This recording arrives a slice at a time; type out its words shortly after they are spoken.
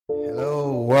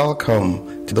Hello,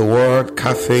 welcome to the Word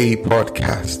Cafe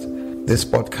podcast. This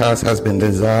podcast has been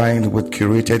designed with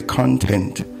curated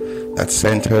content that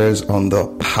centers on the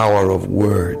power of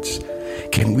words.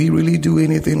 Can we really do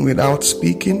anything without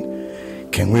speaking?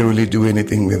 Can we really do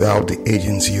anything without the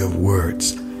agency of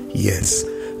words? Yes,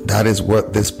 that is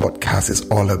what this podcast is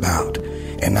all about.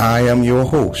 And I am your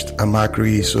host,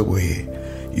 Amakri Isoboye,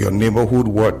 your neighborhood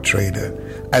word trader.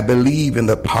 I believe in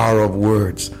the power of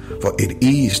words, for it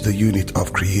is the unit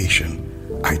of creation.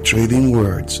 I trade in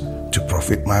words to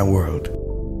profit my world.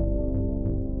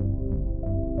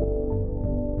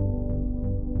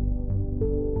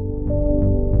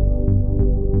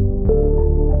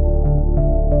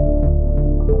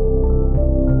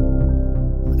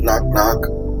 Knock, knock.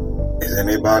 Is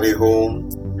anybody home?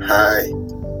 Hi.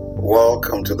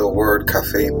 Welcome to the Word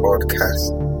Cafe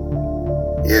podcast.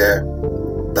 Yeah,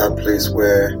 that place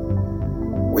where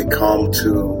we come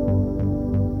to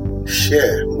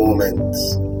share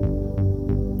moments,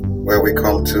 where we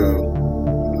come to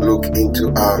look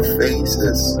into our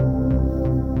faces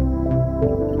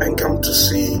and come to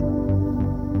see,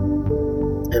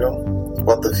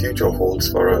 what the future holds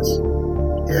for us.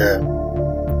 Yeah.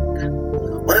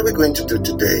 What are we going to do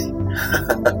today?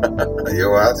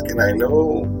 You're asking, I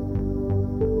know.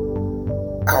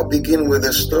 I'll begin with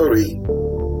a story.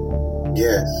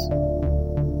 Yes.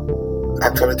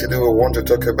 Actually, today what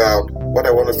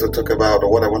I want us to talk about,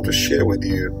 or what I want to share with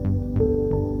you,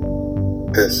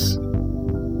 is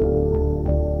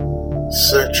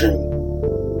searching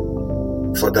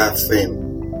for that thing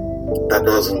that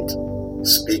doesn't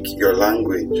speak your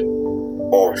language,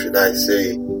 or should I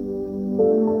say,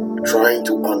 trying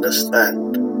to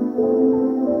understand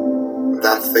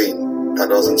that thing that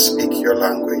doesn't speak your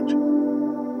language.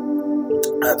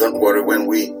 Don't worry, when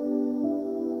we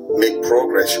make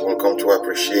progress, you will come to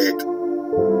appreciate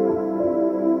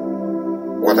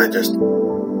what I just,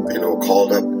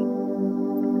 called up.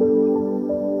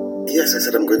 Yes, I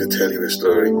said I'm going to tell you a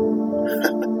story.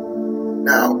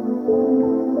 Now,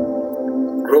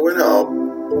 growing up,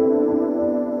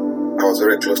 I was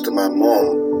very close to my mom,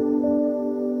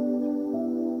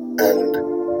 and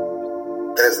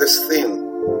there's this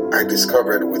thing I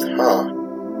discovered with her,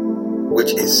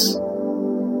 which is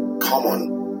common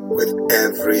with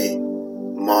every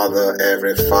mother,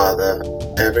 every father,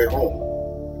 every home.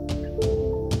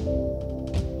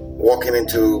 Walking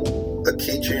into the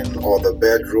kitchen or the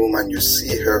bedroom and you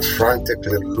see her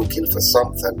frantically looking for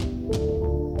something,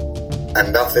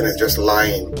 and that thing is just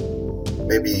lying,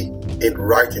 maybe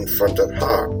right in front of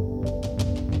her.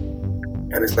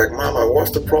 And it's like, Mama, what's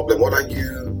the problem? What are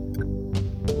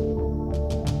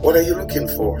you looking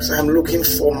for? So I'm looking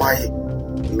for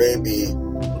maybe,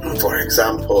 for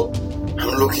example,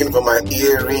 I'm looking for my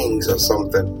earrings or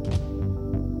something.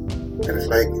 And it's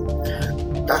like,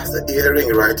 that's the earring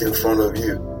right in front of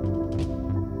you.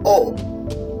 Oh,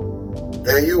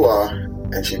 there you are.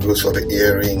 And she goes for the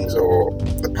earrings or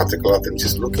the particular thing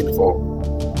she's looking for.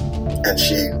 And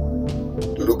she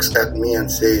looks at me and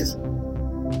says,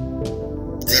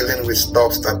 dealing with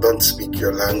stuff that don't speak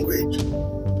your language,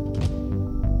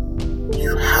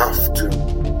 you have to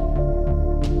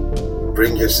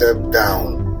bring yourself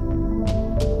down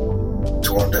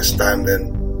to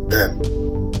understanding them.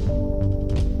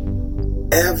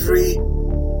 Everything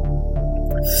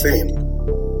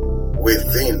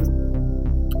within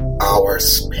our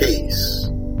space,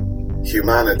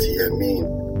 humanity,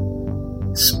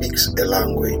 speaks a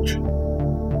language.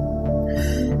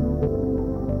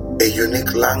 A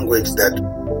unique language that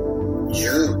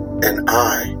you and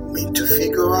I need to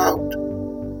figure out.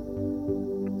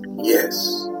 Yes.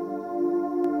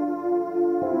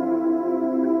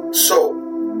 So,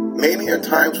 many a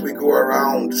times we go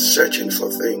around searching for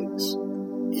things,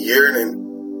 yearning,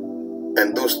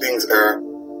 and those things are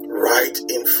right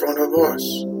in front of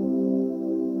us.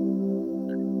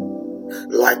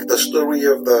 Like the story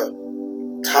of the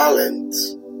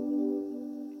talents.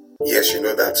 Yes, you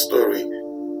know that story.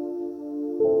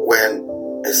 When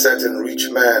a certain rich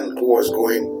man who was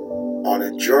going on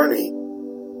a journey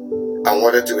and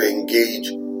wanted to engage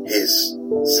his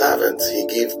servants, he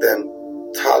gave them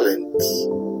talents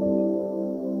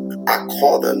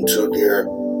according to their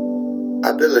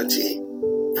ability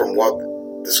from what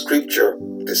the scripture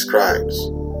describes.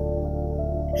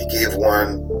 He gave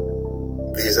one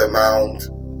this amount,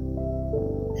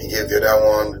 he gave the other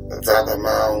one that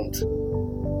amount,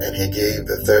 and he gave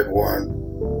the third one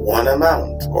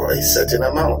amount or a certain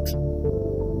amount.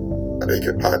 I beg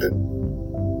your pardon.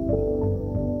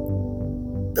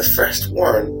 The first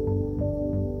one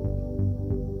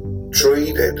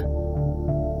traded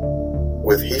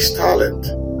with his talent,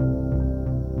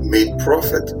 made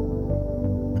prophet.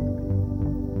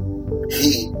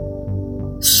 He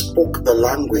spoke the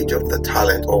language of the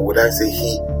talent, or would I say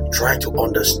he tried to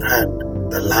understand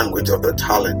the language of the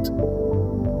talent.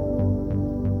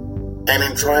 And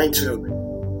in trying to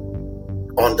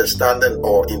understand,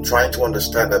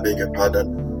 I beg your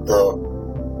pardon, the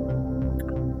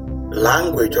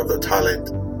language of the talent,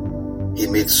 he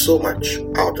made so much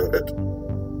out of it.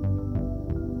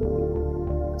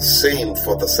 Same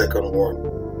for the second one.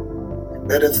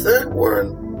 But the third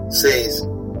one says,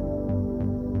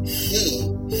 he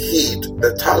hid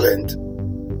the talent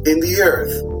in the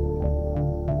earth.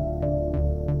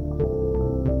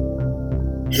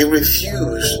 He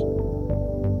refused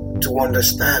to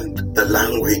understand the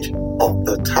language of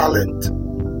the talent.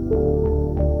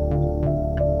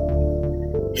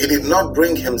 He did not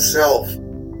bring himself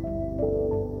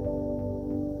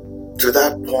to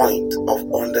that point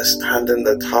of understanding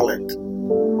the talent,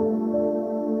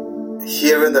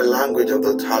 hearing the language of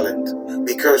the talent,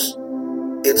 because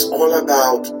it's all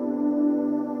about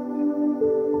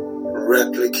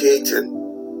replicating,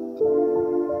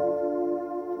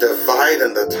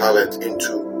 dividing the talent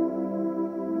into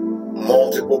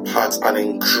multiple parts and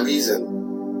increasing.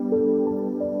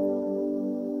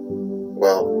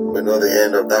 Well, we know the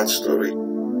end of that story.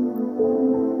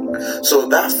 So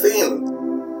that thing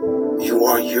you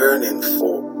are yearning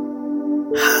for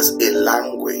has a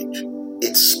language.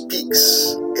 It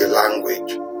speaks a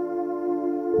language.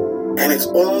 And it's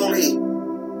only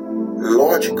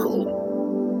logical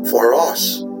for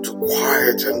us to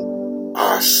quieten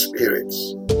our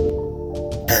spirits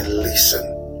and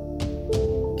listen.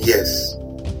 Yes,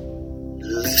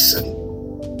 listen.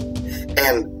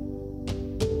 And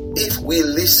if we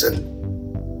listen,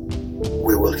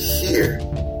 we will hear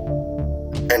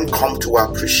and come to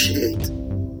appreciate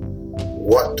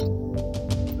what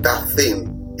that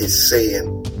thing is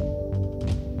saying.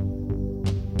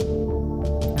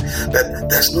 That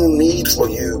there's no need for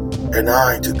you and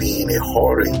I to be in a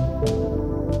hurry.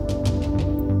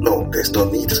 No, there's no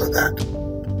need for that.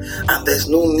 And there's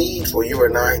no need for you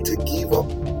and I to give up.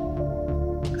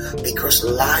 Because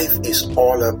life is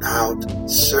all about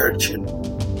searching.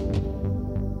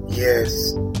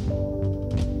 Yes.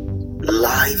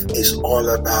 Life is all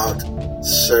about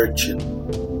searching.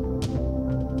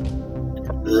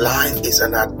 Life is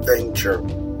an adventure.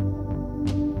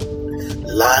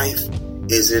 Life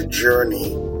is a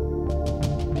journey.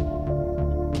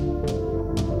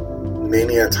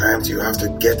 Many a times you have to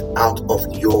get out of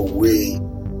your way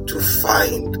to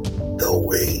find the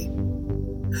way.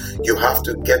 You have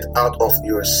to get out of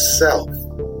yourself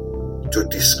to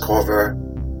discover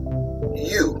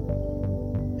you.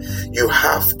 You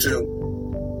have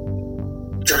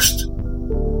to just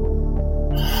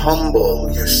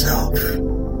humble yourself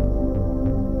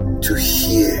to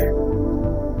hear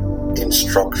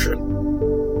instruction.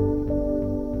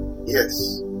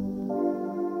 Yes.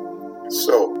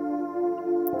 So,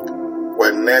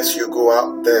 when next you go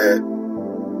out there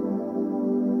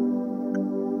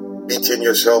beating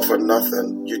yourself for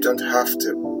nothing, you don't have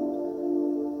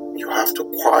to. You have to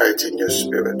quieten your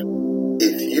spirit.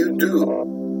 If you do,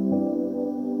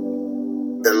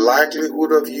 the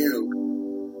likelihood of you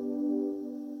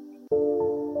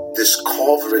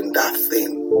discovering that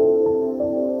thing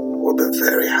will be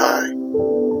very high.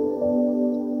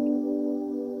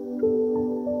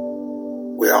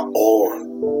 We are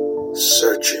all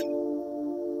searching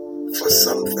for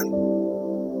something.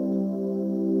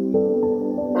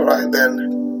 Alright then,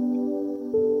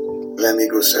 let me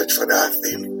go search for that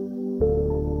thing.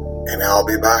 And I'll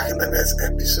be back in the next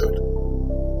episode.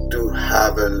 Do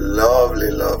have a lovely,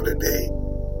 lovely day.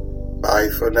 Bye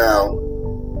for now.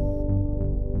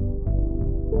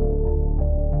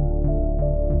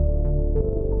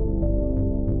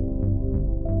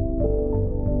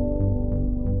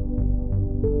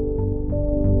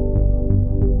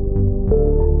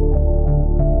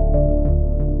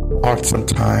 Arts and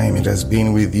Time, it has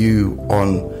been with you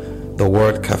on the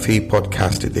Word Cafe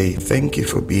podcast today. Thank you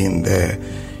for being there.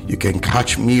 You can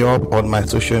catch me up on my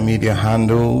social media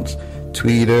handles,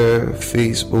 Twitter,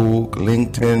 Facebook,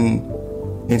 LinkedIn,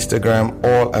 Instagram,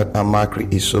 all at Amakri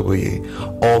Isoboye.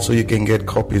 Also, you can get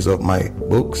copies of my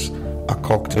books, A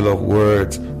Cocktail of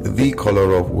Words, The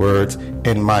Color of Words,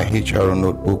 and my HRO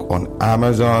notebook on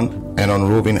Amazon and on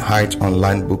Roving Heights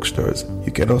online bookstores.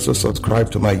 You can also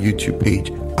subscribe to my YouTube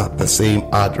page at the same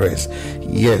address.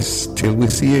 Yes, till we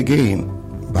see you again.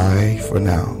 Bye for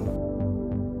now.